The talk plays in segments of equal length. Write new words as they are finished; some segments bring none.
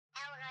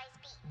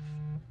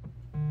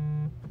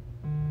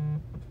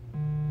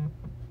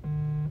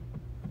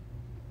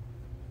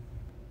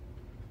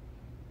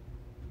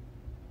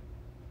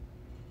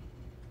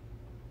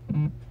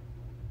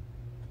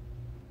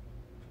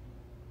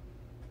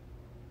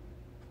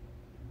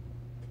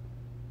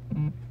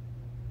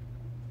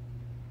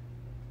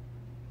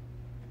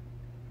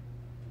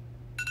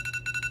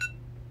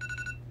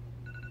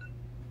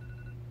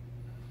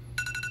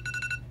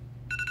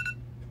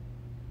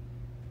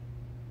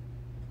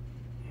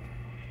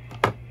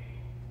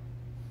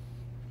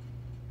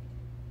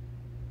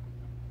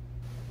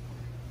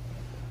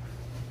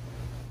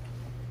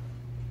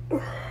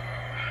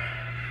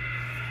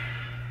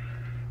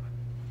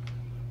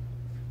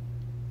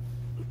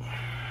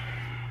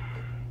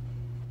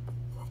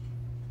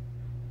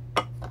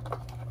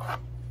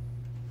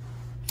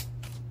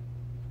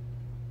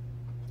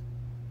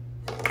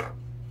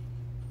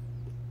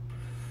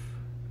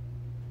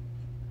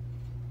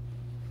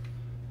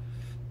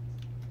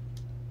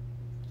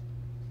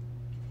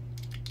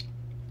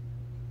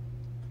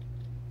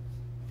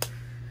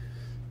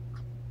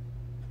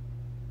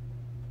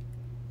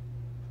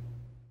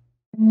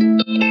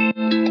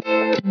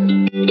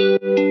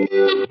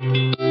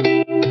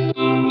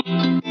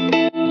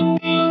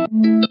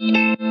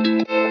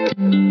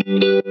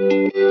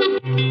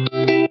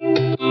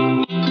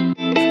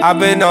I've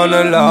been on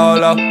the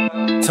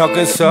low,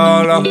 talking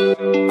solo.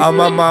 On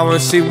my mama,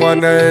 she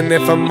wondering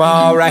if I'm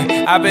alright.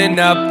 I've been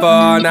up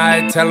all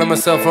night, telling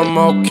myself I'm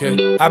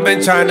okay. I've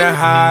been trying to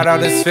hide all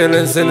these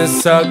feelings and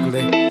it's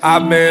ugly.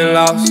 I've been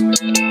lost,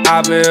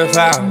 I've been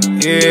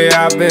found.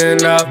 Yeah, I've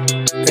been up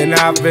and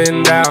I've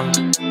been down.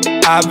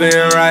 I've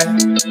been right,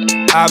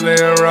 I've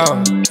been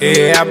wrong.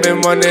 Yeah, I've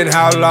been wondering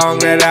how long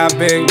that I've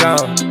been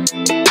gone.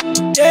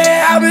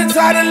 Yeah, I've been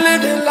tired of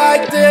living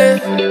like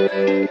this.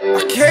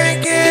 I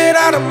can't get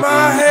out of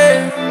my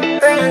head.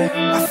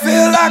 I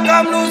feel like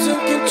I'm losing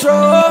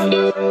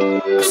control.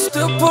 I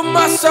still put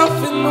myself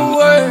in the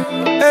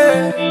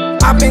way.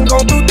 I've been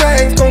going through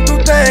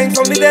things,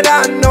 only that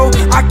I know.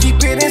 I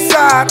keep it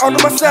inside, all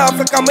to myself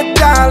like I'ma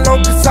die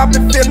alone. Cause I've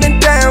been feeling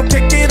down,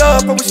 can't get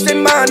up, I wish they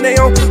mind they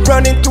own.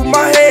 Running through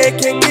my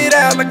head, can't get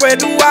out, like where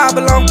do I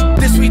belong?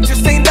 This week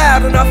just ain't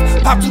loud enough,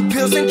 pop 2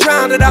 pills and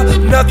drown it out.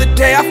 Another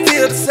day I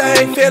feel the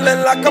same,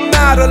 feeling like I'm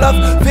out of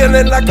love.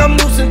 Feeling like I'm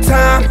losing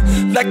time,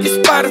 like it's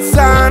by the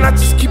sign. I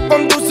just keep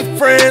on losing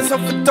friends,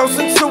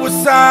 overdosing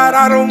suicide.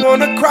 I don't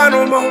wanna cry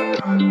no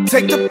more,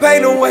 take the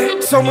pain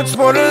away. So much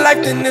more to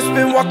life than this,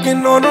 been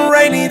walking on a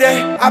rainy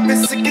day. I've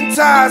been sick and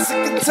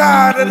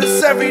tired of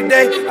this every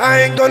day.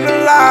 I ain't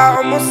gonna lie,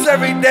 almost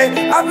every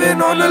day. I've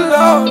been on the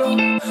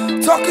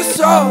low, talking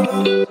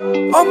solo.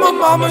 On my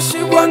mama,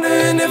 she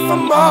wondering if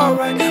I'm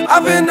alright.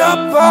 I've been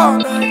up all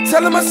night,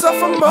 telling myself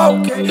I'm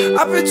okay.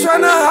 I've been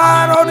trying to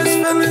hide all these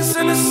feelings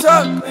and it's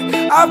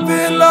ugly. I've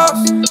been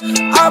lost,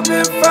 I've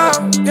been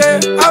found. Yeah,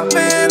 I've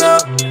been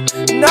up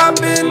and I've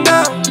been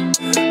down.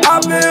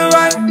 I've been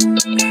right,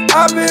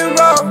 I've been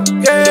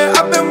wrong. Yeah,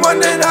 I've been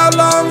wondering how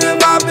long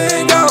have I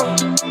been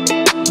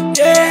gone.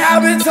 Yeah,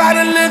 I've been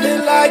tired of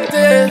living like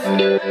this.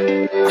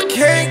 I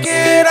can't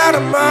get out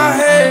of my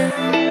head.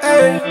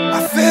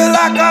 I feel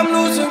like I'm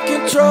losing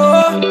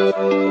control.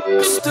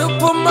 I still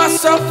put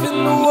myself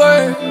in the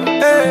way.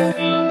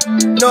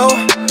 No,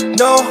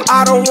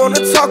 I don't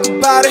wanna talk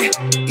about it.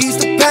 Ease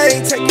the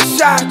pain, take a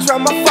shot, try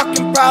my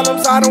fucking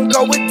problems. I don't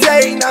go a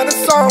day, not a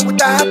song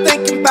without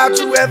thinking about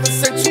you. Ever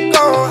since you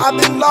gone,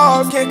 I've been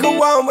lost, can't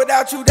go on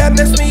without you. That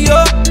messed me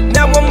up,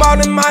 now I'm all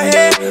in my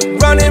head.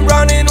 Running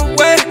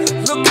away,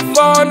 looking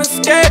for an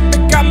escape.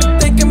 It got me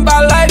thinking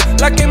about life,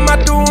 like am I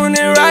doing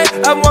it right?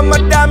 I want my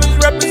diamonds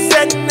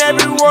representing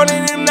every one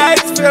of them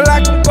nights. Feel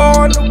like I'm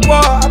going to war,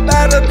 I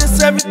battle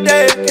this every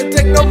day. Can't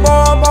take no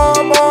more,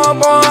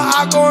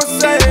 I go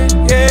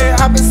insane. Yeah,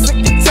 I've been sick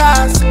and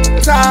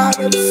tired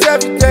of this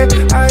every day.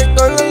 I ain't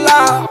gonna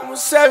lie,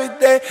 almost every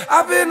day.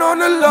 I've been on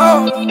the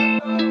low,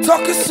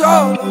 talking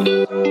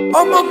solo.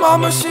 On my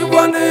mama, she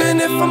wondering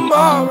if I'm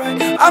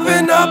alright. I've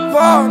been up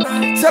all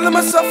night, telling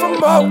myself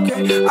I'm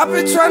okay. I've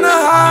been trying to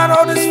hide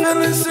all these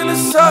feelings and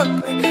it's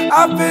ugly.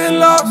 I've been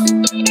lost,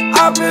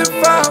 I've been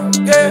found.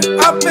 Yeah,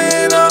 I've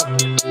been up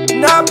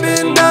and I've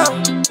been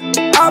down.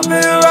 I've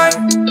been right,